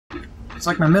It's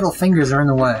like my middle fingers are in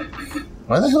the way.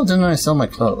 Why the hell didn't I sell my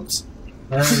clothes?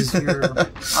 That is your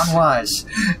unwise.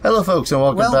 Hello folks and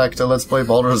welcome back to Let's Play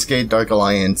Baldur's Gate Dark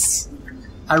Alliance.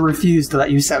 I refuse to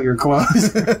let you sell your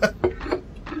clothes.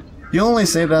 You only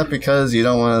say that because you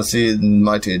don't want to see the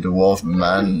mighty dwarf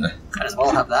man. Might as well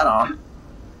have that on.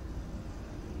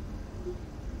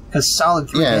 Because solid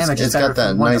 3 damage it's is better got that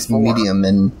from 1 nice to 4. medium,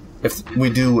 and if we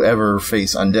do ever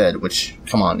face undead, which,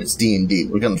 come on, it's D&D,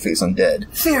 we're gonna face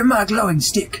undead. Fear my glowing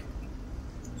stick.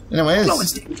 Anyways. Glowing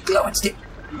stick, glowing stick.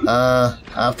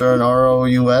 After an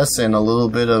ROUS and a little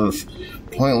bit of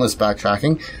pointless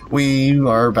backtracking, we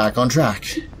are back on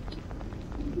track.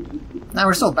 Now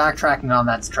we're still backtracking on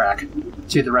that track.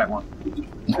 To the right one.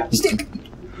 Stick!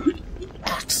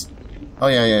 Axe. Oh,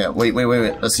 yeah. Wait.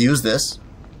 Let's use this.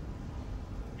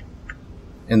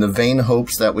 In the vain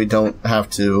hopes that we don't have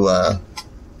to,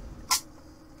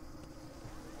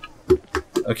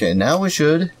 Okay, now we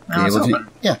should be able to...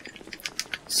 Yeah.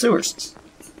 Sewers.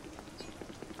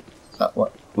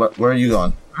 Where are you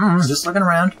going? Just looking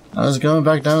around. I was going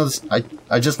back down to the...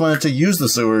 I just wanted to use the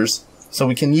sewers, so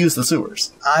we can use the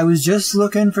sewers. I was just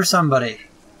looking for somebody.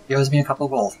 He owes me a couple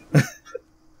of gold.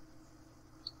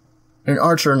 An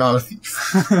archer, not a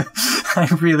thief. I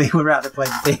really would rather play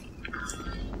the thief.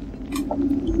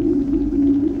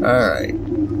 Alright.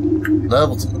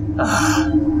 Level 2.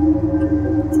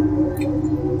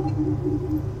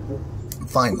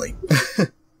 Finally.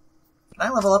 Can I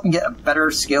level up and get a better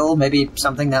skill? Maybe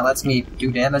something that lets me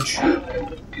do damage?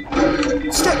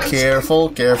 Stick! Careful.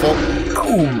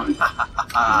 Boom!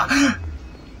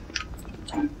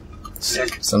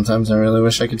 Stick. Sometimes I really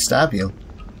wish I could stab you.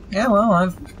 Yeah, well,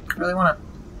 I really want to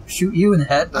shoot you in the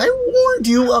head. I warned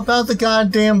you about the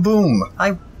goddamn boom.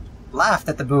 I laughed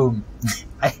at the boom.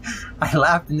 I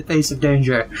laughed in the face of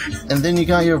danger. And then you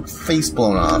got your face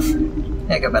blown off.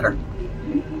 Yeah, go better.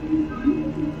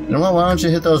 You know what? Why don't you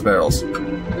hit those barrels?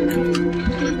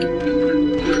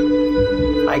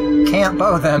 I can't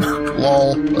bow them.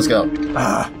 Lol. Let's go.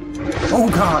 Oh,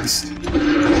 gods.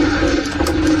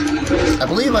 I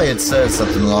believe I had said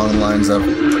something along the lines of,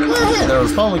 well, hey, there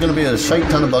was probably going to be a shite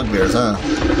ton of bugbears, huh?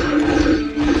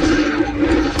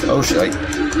 Oh, shite.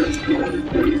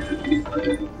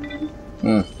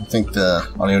 I think the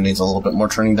audio needs a little bit more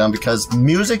turning down because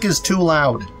music is too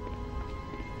loud.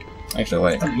 Actually,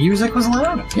 wait. The music was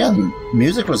loud? Yeah, the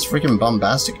music was freaking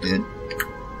bombastic, dude.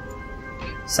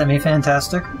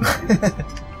 Semi-fantastic.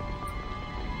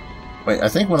 Wait, I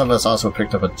think one of us also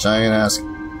picked up a giant-ass...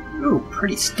 Ooh,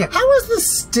 pretty stick. How does the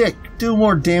stick do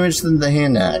more damage than the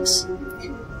hand axe?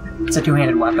 It's a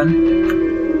two-handed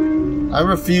weapon. I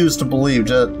refuse to believe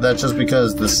that just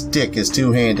because the stick is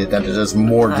two-handed that it does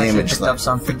more damage than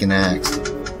the freaking axe.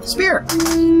 Spear!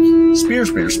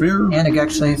 Spear. And I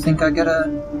actually think I get a...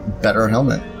 better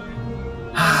helmet.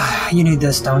 You need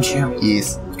this, don't you?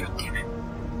 Yes. God damn it.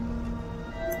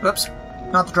 Oops.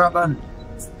 Not the drop button.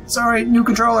 Sorry, new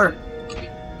controller.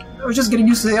 I was just getting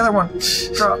used to the other one.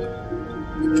 Drop.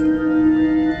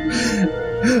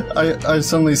 I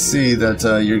suddenly see that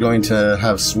you're going to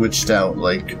have switched out,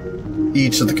 like,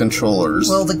 each of the controllers.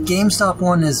 Well, the GameStop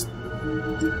one is...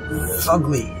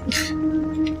 fugly.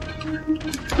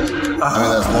 I mean,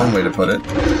 that's one way to put it.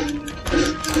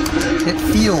 It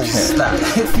feels that.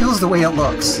 It feels the way it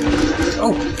looks.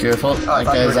 Oh! Careful, that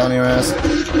guy's on your ass.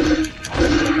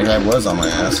 That guy was on my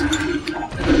ass.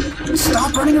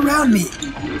 Stop running around me!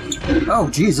 Oh,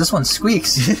 geez, this one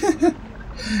squeaks.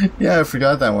 Yeah, I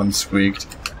forgot that one squeaked.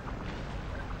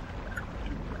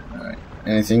 Alright,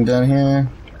 anything down here?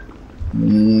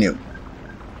 Nope.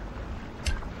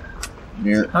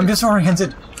 I'm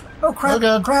disoriented. Oh, crap, oh,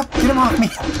 God. Crap, get him off me!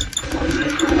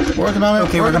 Working on it.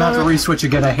 Okay, we're gonna have to re-switch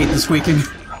again. I hate the squeaking.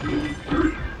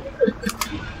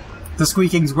 The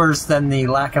squeaking's worse than the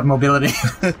lack of mobility.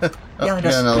 Yeah,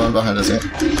 another one behind us here.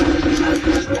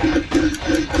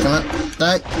 Come on,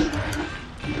 die.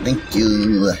 Thank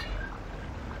you.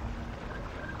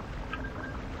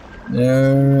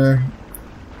 There.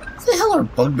 What the hell are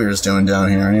bugbears doing down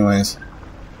here, anyways?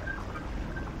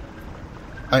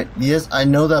 Yes, I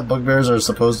know that bugbears are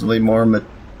supposedly more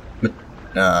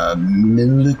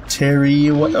military.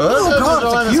 What? Oh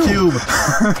God, it's a cube. I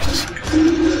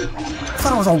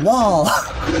thought it was a wall.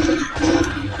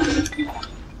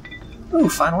 Ooh,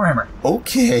 fine warhammer.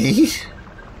 Okay.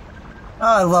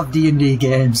 Oh, I love D&D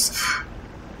games.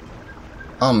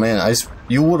 Oh man,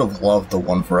 you would have loved the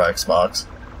one for Xbox.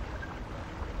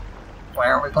 Why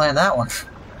aren't we playing that one?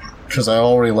 Because I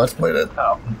already Let's Played it.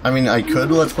 Oh. I mean, I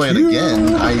could Let's Play it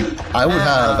again. I would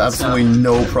have absolutely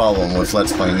no problem with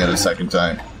Let's Playing it a second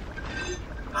time.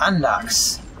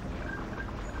 Handaks.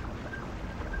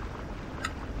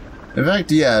 In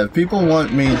fact, yeah, if people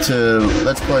want me to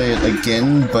let's play it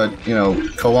again, but, you know,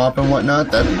 co-op and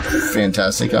whatnot, that'd be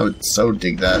fantastic. I would so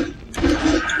dig that.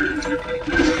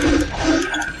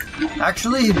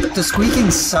 Actually, the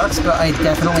squeaking sucks, but I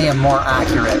definitely am more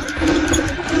accurate.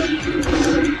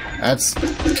 That's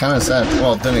kind of sad.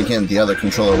 Well, then again, the other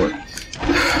controller worked.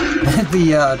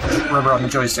 The rubber on the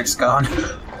joystick's gone.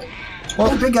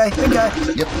 Well, oh, big guy, big guy.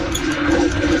 Yep.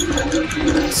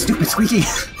 Stupid squeaky.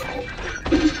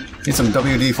 Need some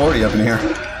WD-40 up in here.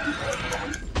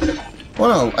 Well,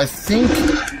 no, I think...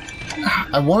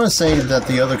 I want to say that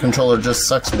the other controller just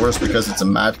sucks worse because it's a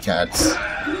Mad Catz.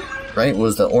 Right?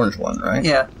 Was the orange one, right?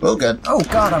 Yeah. Well, good. Oh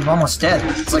god, I'm almost dead.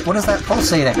 It's like, what is that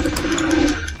pulsating?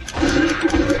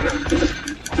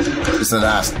 It's the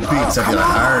last beats of your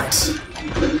heart.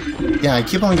 Yeah, I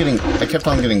kept on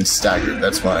getting staggered.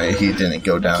 That's why he didn't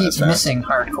go down as Keep fast. missing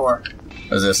hardcore.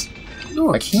 What is this?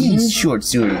 Ooh, A keen short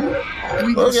sword.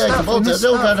 Okay, I can bolt it.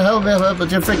 Don't gotta help me, but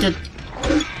you freaking.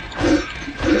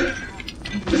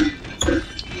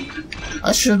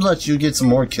 I should let you get some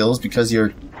more kills because you're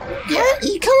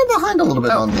kind of behind a little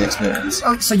bit on the experience.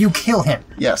 Oh, so you kill him?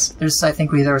 Yes. There's, I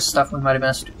think there was stuff we might have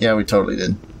missed. Yeah, we totally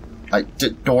did. I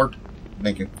did door.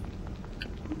 Thank you.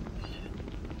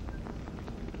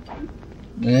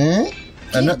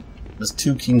 There's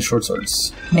 2 keen short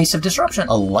swords. Mace of Disruption.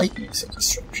 A light mace of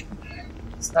disruption.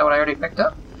 Is that what I already picked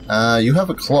up? You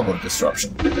have a club of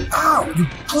disruption. Ow, you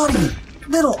bloody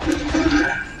little...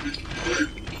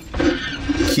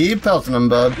 Keep pelting them,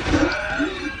 bud.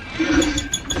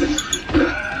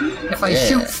 If I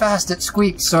shoot fast, it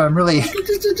squeaks, so I'm really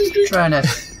trying to...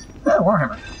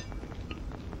 Warhammer.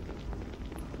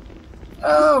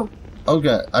 Oh!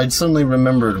 Okay, I suddenly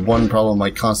remembered one problem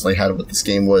I constantly had with this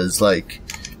game was, like,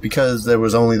 because there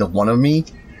was only the one of me,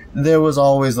 there was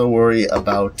always the worry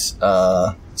about,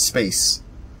 space.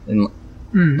 And,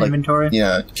 like, inventory?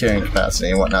 Yeah, carrying capacity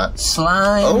and whatnot.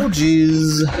 Slime! Oh,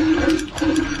 jeez!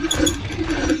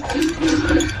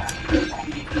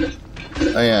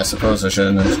 Oh yeah, I suppose I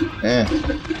shouldn't have.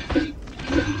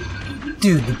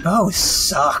 Dude, the bow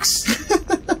sucks.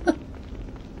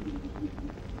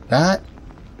 That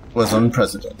was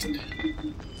unprecedented.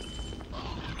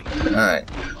 Alright.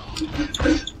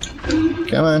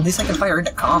 Come on. At least I can fire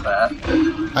into combat.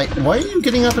 Why are you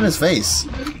getting up in his face?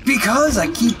 Because I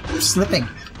keep slipping.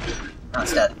 Oh,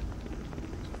 it's dead.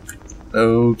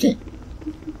 Okay.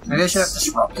 Maybe I should have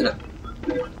disrupted it.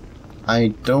 I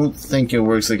don't think it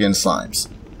works against slimes.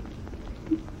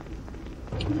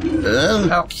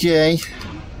 Okay.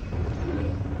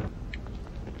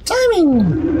 Timing!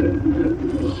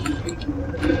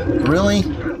 Really?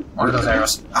 One of those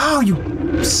arrows. Oh,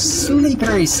 you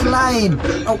slippery slime!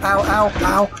 Oh, ow, ow,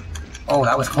 ow. Oh,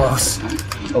 that was close.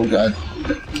 Oh god.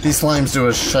 These slimes do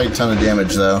a shite ton of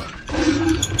damage, though.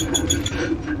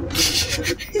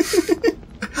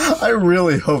 I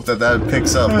really hope that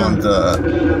picks up on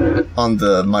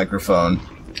the microphone.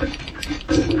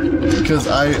 Because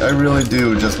I really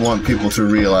do just want people to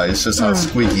realize just how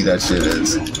squeaky that shit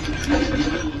is.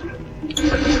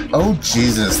 Oh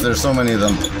Jesus, there's so many of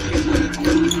them.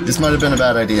 This might have been a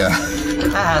bad idea.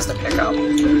 That has to pick up.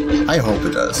 I hope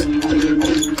it does.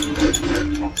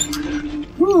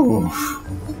 Whew.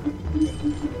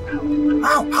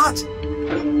 Ow, pot!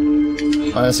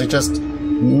 I suggest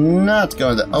not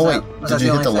going to... Oh wait, did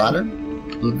you hit the ladder?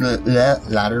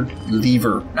 Ladder?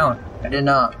 Lever. No, I did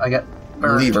not. I got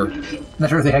burned. Lever.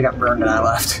 Literally, I got burned and I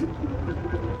left.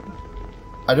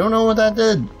 I don't know what that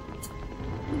did.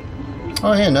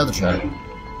 Oh yeah, another try.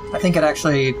 I think it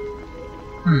actually...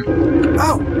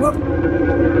 Oh! Whoop!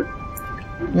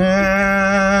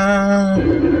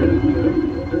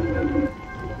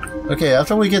 Okay,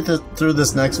 after we get through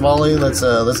this next volley, let's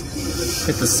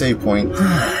hit the save point.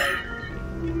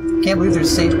 Can't believe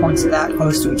there's save points that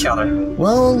close to each other.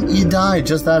 Well, you die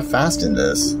just that fast in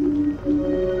this.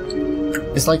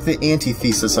 It's like the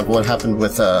antithesis of what happened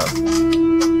with the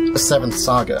 7th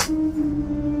Saga.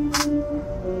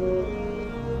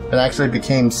 It actually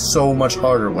became so much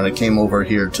harder when it came over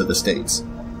here to the States.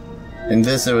 In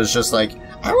this, it was just like,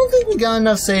 I don't think we got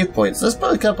enough save points. Let's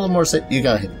put a couple more save... You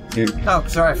got it. Oh,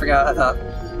 sorry, I forgot. I thought...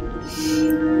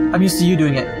 I'm used to you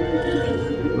doing it.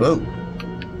 Whoa.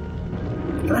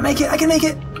 Can I make it? I can make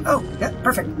it! Oh, yeah,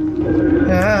 perfect.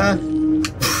 Ah.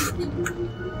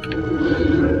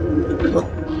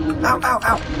 Ow, ow,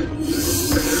 ow!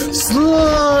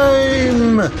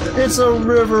 Slime! It's a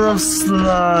river of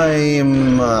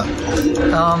slime!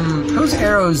 Those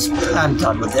arrows... I'm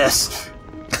done with this.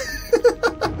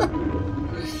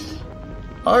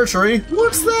 Archery?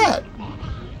 What's that?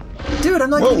 Dude, I'm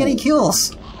not getting any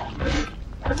kills.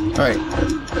 Alright.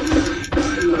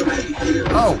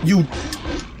 Oh! You...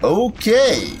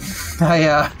 Okay.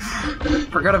 I,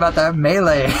 forgot about that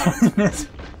melee.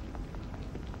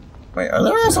 Wait, are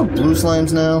there also blue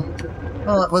slimes now?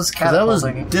 Well, it was That was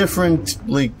catapulting.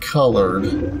 differently colored.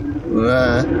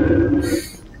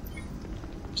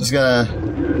 Just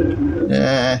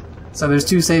gotta... So there's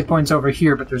 2 save points over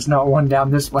here, but there's not one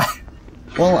down this way.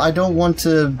 Well, I don't want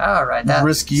to Alright, that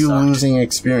risk you sucked. losing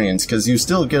experience, because you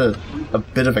still get a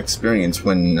bit of experience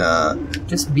when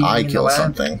Just being I in the kill way.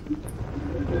 something.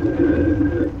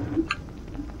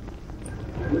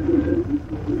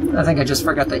 I think I just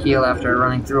forgot to heal after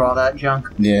running through all that junk.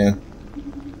 Yeah.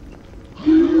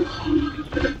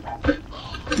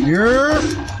 You're...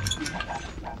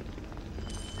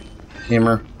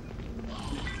 Hammer.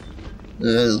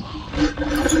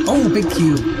 Oh, big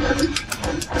cube.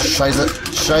 Shiza.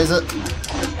 Shiza.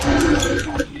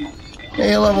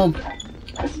 Hey, level.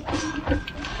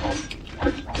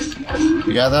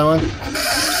 You got that one?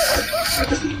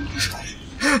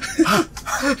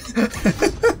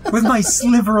 With my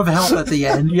sliver of health at the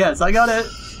end. Yes, I got it.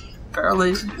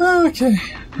 Barely. Okay.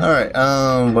 Alright,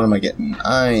 what am I getting?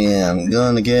 I am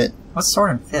gonna get, What's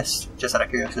sword and fist? Just out of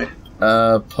curiosity.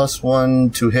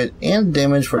 +1 to hit and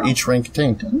damage for each rank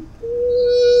contained.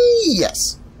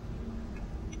 Yes.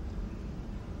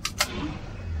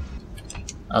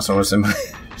 Also, what's in my...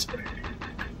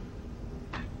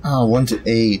 Oh, 1 to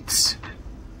 8.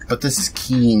 But this is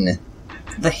keen.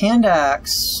 The hand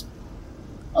axe.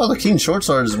 Oh, the keen short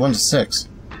sword is 1 to 6.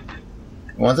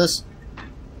 You want this?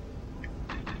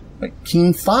 A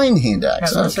keen fine hand I was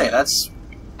axe. gonna Okay. say, that's...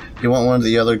 You want one of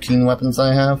the other keen weapons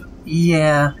I have?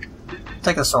 Yeah.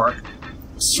 Take the sword.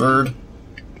 Sword.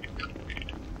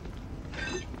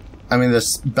 I mean,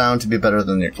 that's bound to be better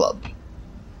than your club.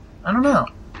 I don't know.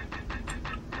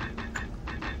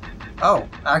 Oh,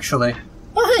 actually.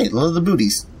 Oh, hey, load the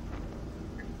booties.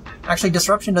 Actually,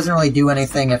 disruption doesn't really do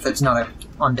anything if it's not a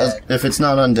undead. If it's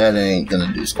not undead, it ain't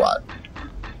gonna do squat.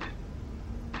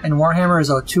 And Warhammer is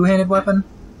a 2-handed weapon?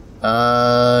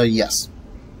 Yes.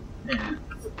 Yeah.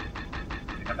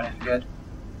 Good.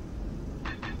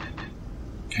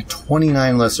 Okay,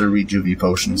 29 lesser rejuve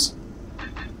potions.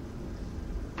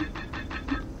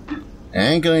 I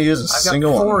ain't gonna use a I've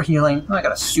single got 4 one. healing. Oh, I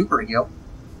got a super heal.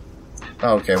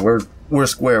 Oh, okay, we're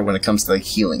square when it comes to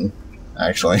healing,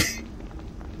 actually.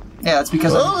 Yeah, that's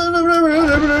because I'm...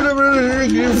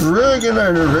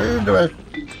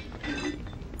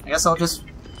 I guess I'll just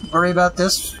worry about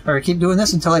this, or keep doing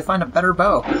this until I find a better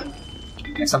bow.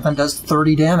 Like something does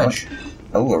 30 damage.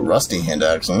 Oh, a rusty hand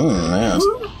axe. Yes.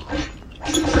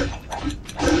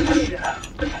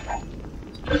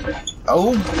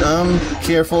 Oh,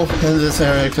 careful in this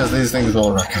area because these things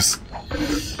will wreck us.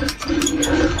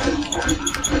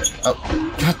 Oh,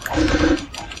 God.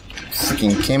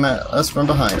 Freaking came at us from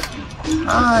behind.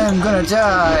 I'm gonna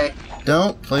die!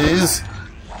 Don't, please.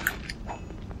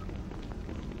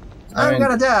 I'm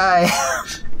gonna die!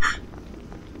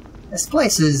 This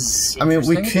place is I mean,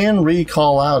 we interesting. can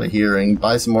recall out of here and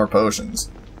buy some more potions.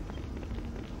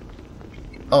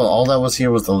 Oh, all that was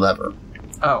here was the lever.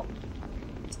 Oh.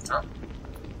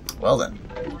 Well then.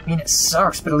 I mean, it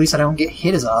sucks, but at least I don't get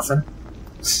hit as often.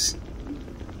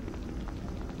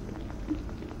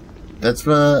 That's,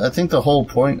 I think the whole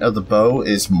point of the bow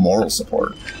is moral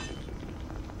support.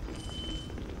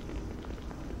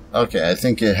 Okay, I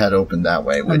think it had opened that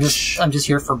way, which... I'm just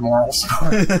here for moral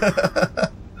support.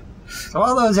 So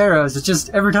all those arrows, it's just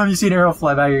every time you see an arrow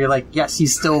fly by, you're like, yes,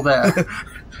 he's still there.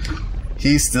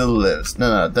 He still lives.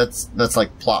 No, that's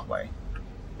like plot way.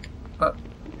 But,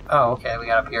 oh, okay, we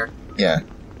got up here. Yeah.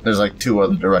 There's like 2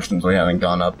 other directions we haven't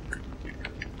gone up.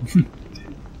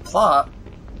 Plot?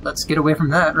 Let's get away from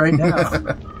that right now.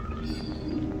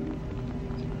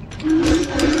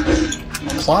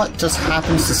 Plot just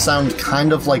happens to sound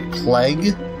kind of like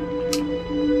plague.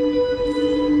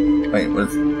 Wait,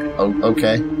 with... Oh,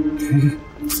 okay.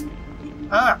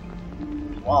 Ah!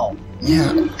 Wall.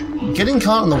 Yeah. Getting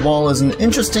caught on the wall is an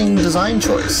interesting design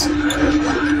choice.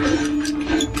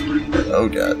 Oh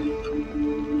god.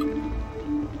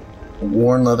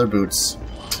 Worn leather boots.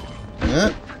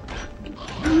 Yeah.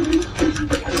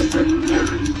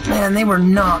 Man, they were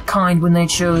not kind when they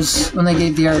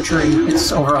gave the archery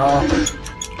its overhaul.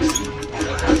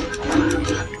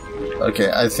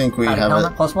 Okay, I think we have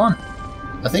helmet a... +1.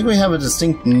 I think we have a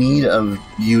distinct need of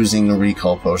using a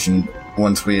recall potion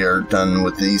once we are done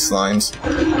with these slimes.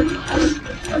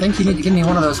 I think you need to give me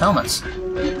one of those helmets.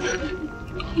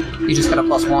 You just got a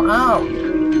 +1.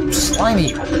 Ow!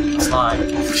 Slimy slime.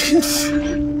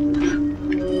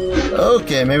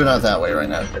 Okay, maybe not that way right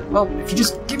now. Well, if you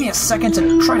just give me a second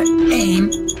to try to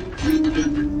aim.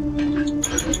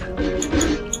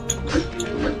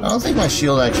 don't think my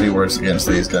shield actually works against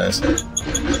these guys.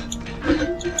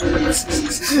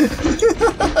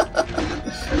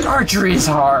 Archery is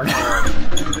hard.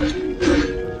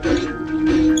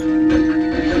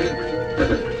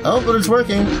 Oh, but it's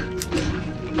working.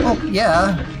 Oh,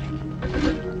 yeah.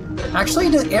 Actually,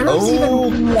 the arrows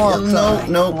even work.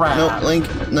 No, Link.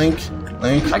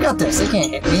 I got this. They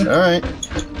can't hit me. Alright.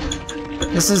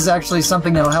 This is actually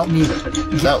something that'll help me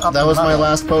get up That was my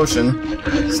last potion.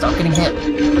 Stop getting hit.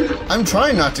 I'm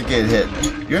trying not to get hit.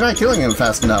 You're not killing him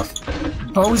fast enough.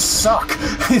 Bows suck.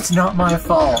 It's not my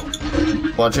fault.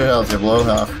 Watch your health, you're below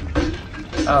half.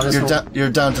 Oh, You're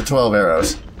down to 12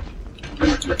 arrows.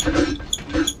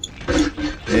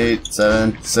 8,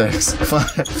 7, 6,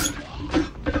 5.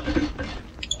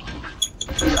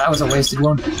 That was a wasted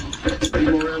one.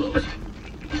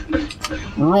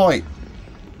 Right.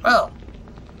 Well.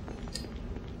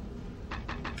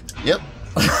 Yep.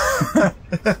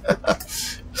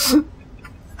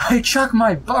 I chuck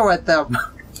my bow at them.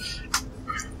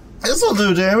 This'll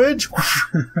do damage.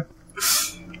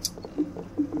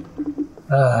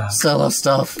 Sell us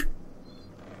stuff.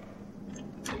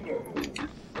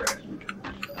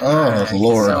 Oh,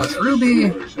 Lord. So it's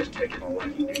Ruby.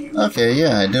 Okay,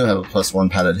 yeah, I do have a +1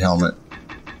 padded helmet.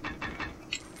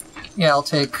 Yeah, I'll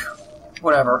take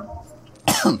whatever.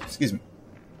 Excuse me.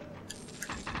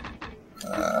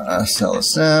 Sell the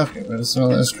staff, get rid of some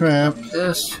of this crap.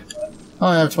 This. Oh,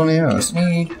 I have 20 arrows.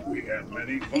 Need. We have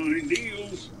many fine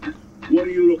deals. What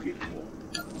are you looking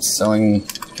for? Selling.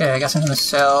 Okay, I guess I'm gonna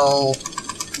sell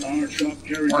Our shop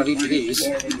carries one of each of these.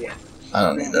 I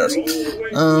don't need those.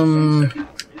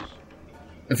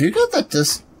 If you got that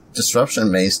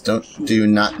disruption mace, do you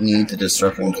not need the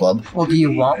disruption club? Well, do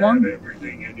you want one?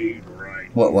 Everything you need,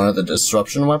 right? What, one of the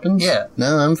disruption weapons? Yeah.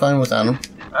 No, I'm fine without them.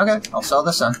 Okay, I'll sell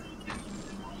this then.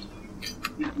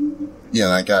 Yeah,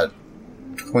 and I got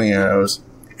 20 arrows.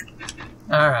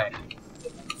 Alright.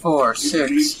 4,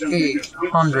 6,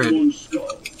 800,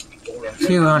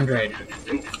 200.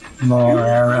 More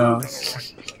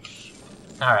arrows.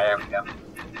 Alright, there we go.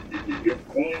 If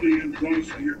quality and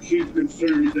price are your chief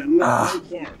concerns, then look no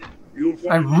farther. You'll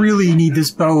I find really need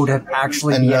this bow to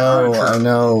actually be an archer. I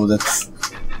know. That's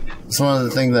one of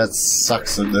the things that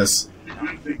sucks of this.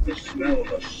 I think the smell of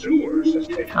the sewers has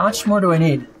taken. How much more do I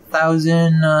need?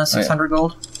 1,600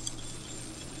 gold?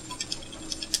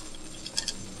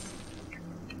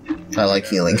 I like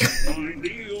healing. Fine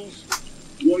deals.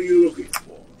 What are you looking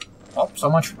for? Oh, so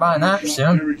much for buying that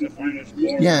soon.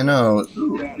 Yeah, no.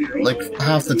 Like,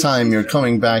 half the time you're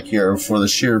coming back here for the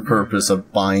sheer purpose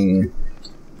of buying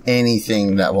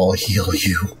anything that will heal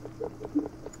you.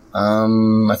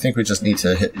 I think we just need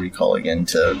to hit recall again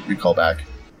to recall back.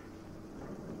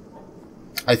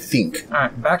 I think.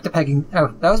 Alright, back to pegging.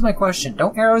 Oh, that was my question.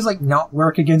 Don't arrows, like, not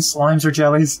work against slimes or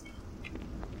jellies?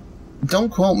 Don't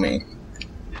quote me.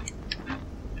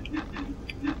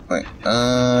 Wait,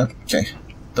 okay.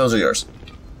 Those are yours.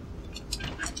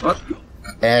 What?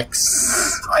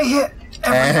 X. I hit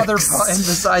every X. other button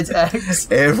besides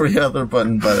X. Every other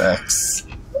button but X.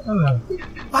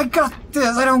 I got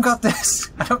this. I don't got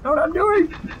this. I don't know what I'm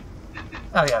doing.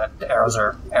 Oh yeah, the arrows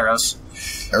are arrows.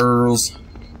 Arrows.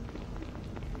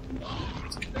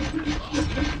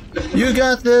 You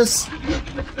got this.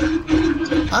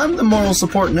 I'm the moral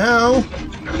support now.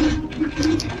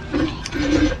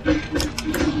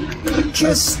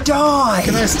 Just die!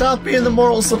 Can I stop being the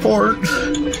moral support?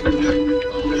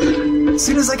 As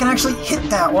soon as I can actually hit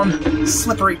that one.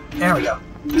 Slippery. There we go.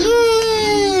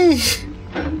 Yay!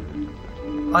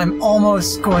 I'm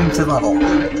almost going to level.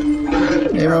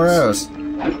 Hey, more arrows.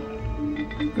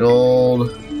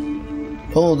 Gold.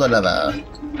 Pull the lever.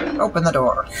 Open the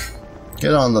door.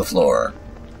 Get on the floor.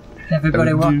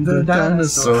 Everybody want the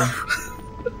dinosaur.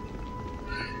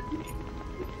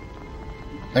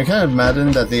 I'm kind of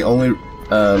maddened that the only...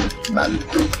 I'm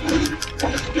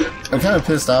kind of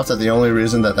pissed off that the only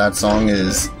reason that song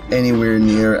is anywhere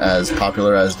near as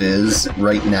popular as it is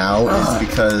right now is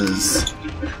because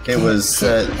it was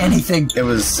said... Anything. It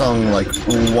was sung like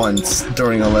once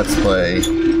during a Let's Play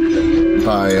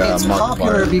by It's Mark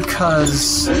popular Mark.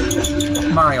 because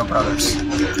Mario Brothers.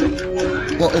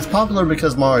 Well, it's popular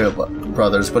because Mario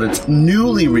Brothers, but it's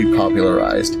newly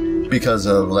repopularized because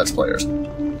of Let's Players.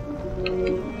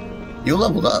 You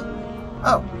leveled up.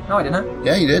 Oh, no I didn't.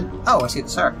 Yeah, you did. Oh, I see the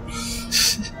star.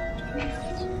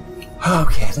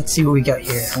 Okay, let's see what we got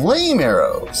here. Flame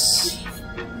arrows.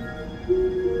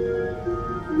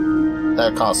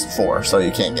 That costs 4, so you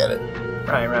can't get it.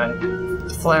 Right.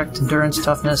 Deflect, endurance,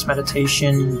 toughness,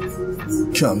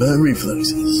 meditation. Combat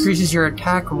reflexes. Increases your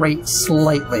attack rate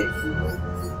slightly.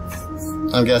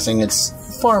 I'm guessing it's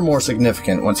far more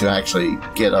significant once you actually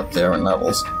get up there in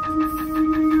levels.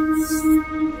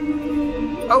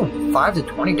 Oh, 5 to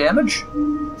 20 damage?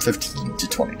 15 to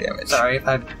 20 damage. Sorry,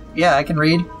 yeah, I can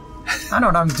read. I know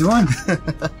what I'm doing.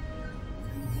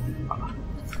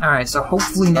 Alright, so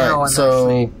hopefully now I'm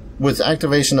actually... with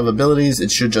activation of abilities,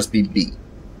 it should just be B.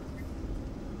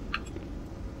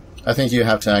 I think you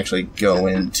have to actually go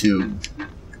into...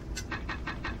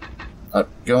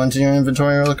 go into your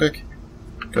inventory real quick.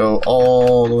 Go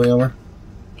all the way over.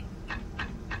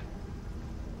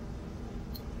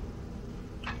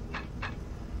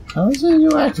 How is it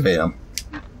you activate them?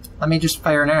 Let me just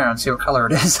fire an arrow and see what color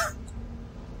it is.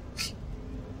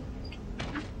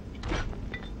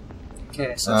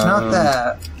 Okay, so it's not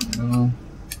that.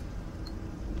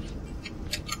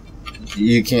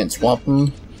 You can't swap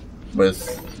them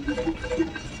with...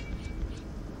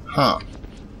 Huh.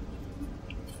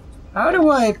 How do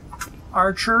I...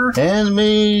 Archer? Hand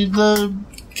me the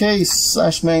case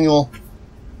 / manual.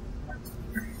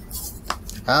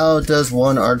 How does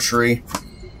one archery?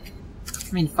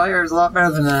 I mean, fire is a lot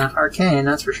better than arcane,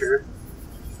 that's for sure.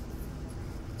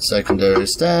 Secondary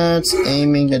stats,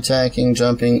 aiming, attacking,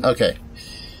 jumping. Okay.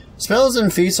 Spells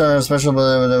and feats are special.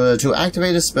 To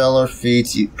activate a spell or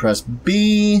feat, you press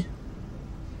B.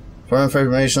 For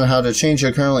information on how to change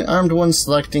your currently armed one,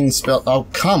 selecting spell. Oh,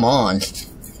 come on!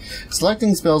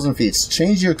 Selecting spells and feats.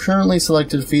 Change your currently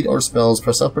selected feat or spells.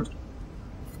 Press upward.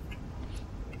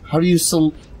 How do you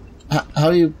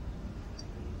how do you...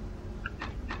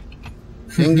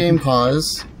 In-game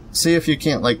pause. See if you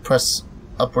can't, like, press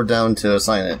up or down to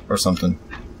assign it or something.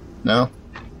 No?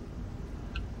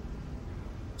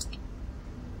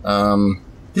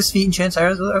 This feat enchants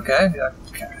arrows. Okay.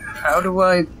 How do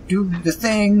I do the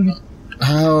thing?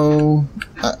 How...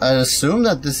 I assume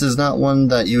that this is not one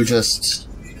that you just...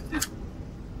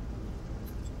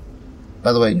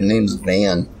 By the way, your name's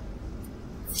Van.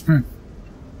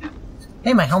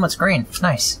 Hey, my helmet's green.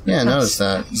 Nice. Yeah, I noticed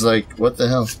that. It's like, what the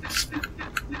hell?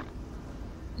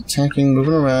 Attacking,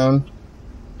 moving around.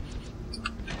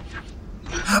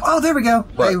 Oh, there we go.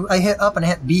 What? I hit up and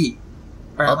hit B.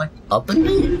 Apparently. Up and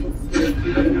B?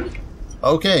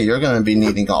 Okay, you're gonna be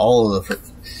needing all of the...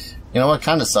 You know what?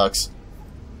 Kinda sucks.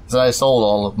 Because I sold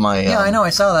all of my... Yeah, I know.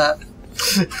 I saw that.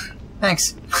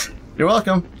 Thanks. You're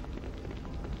welcome.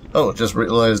 Oh, just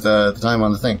realized the time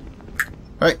on the thing.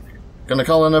 Alright. Gonna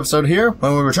call an episode here.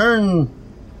 When we return,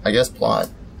 I guess plot.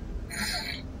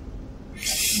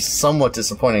 Somewhat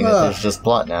disappointing that there's just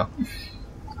plot now.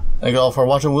 Thank you all for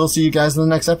watching. We'll see you guys in the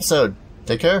next episode.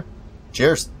 Take care.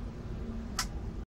 Cheers.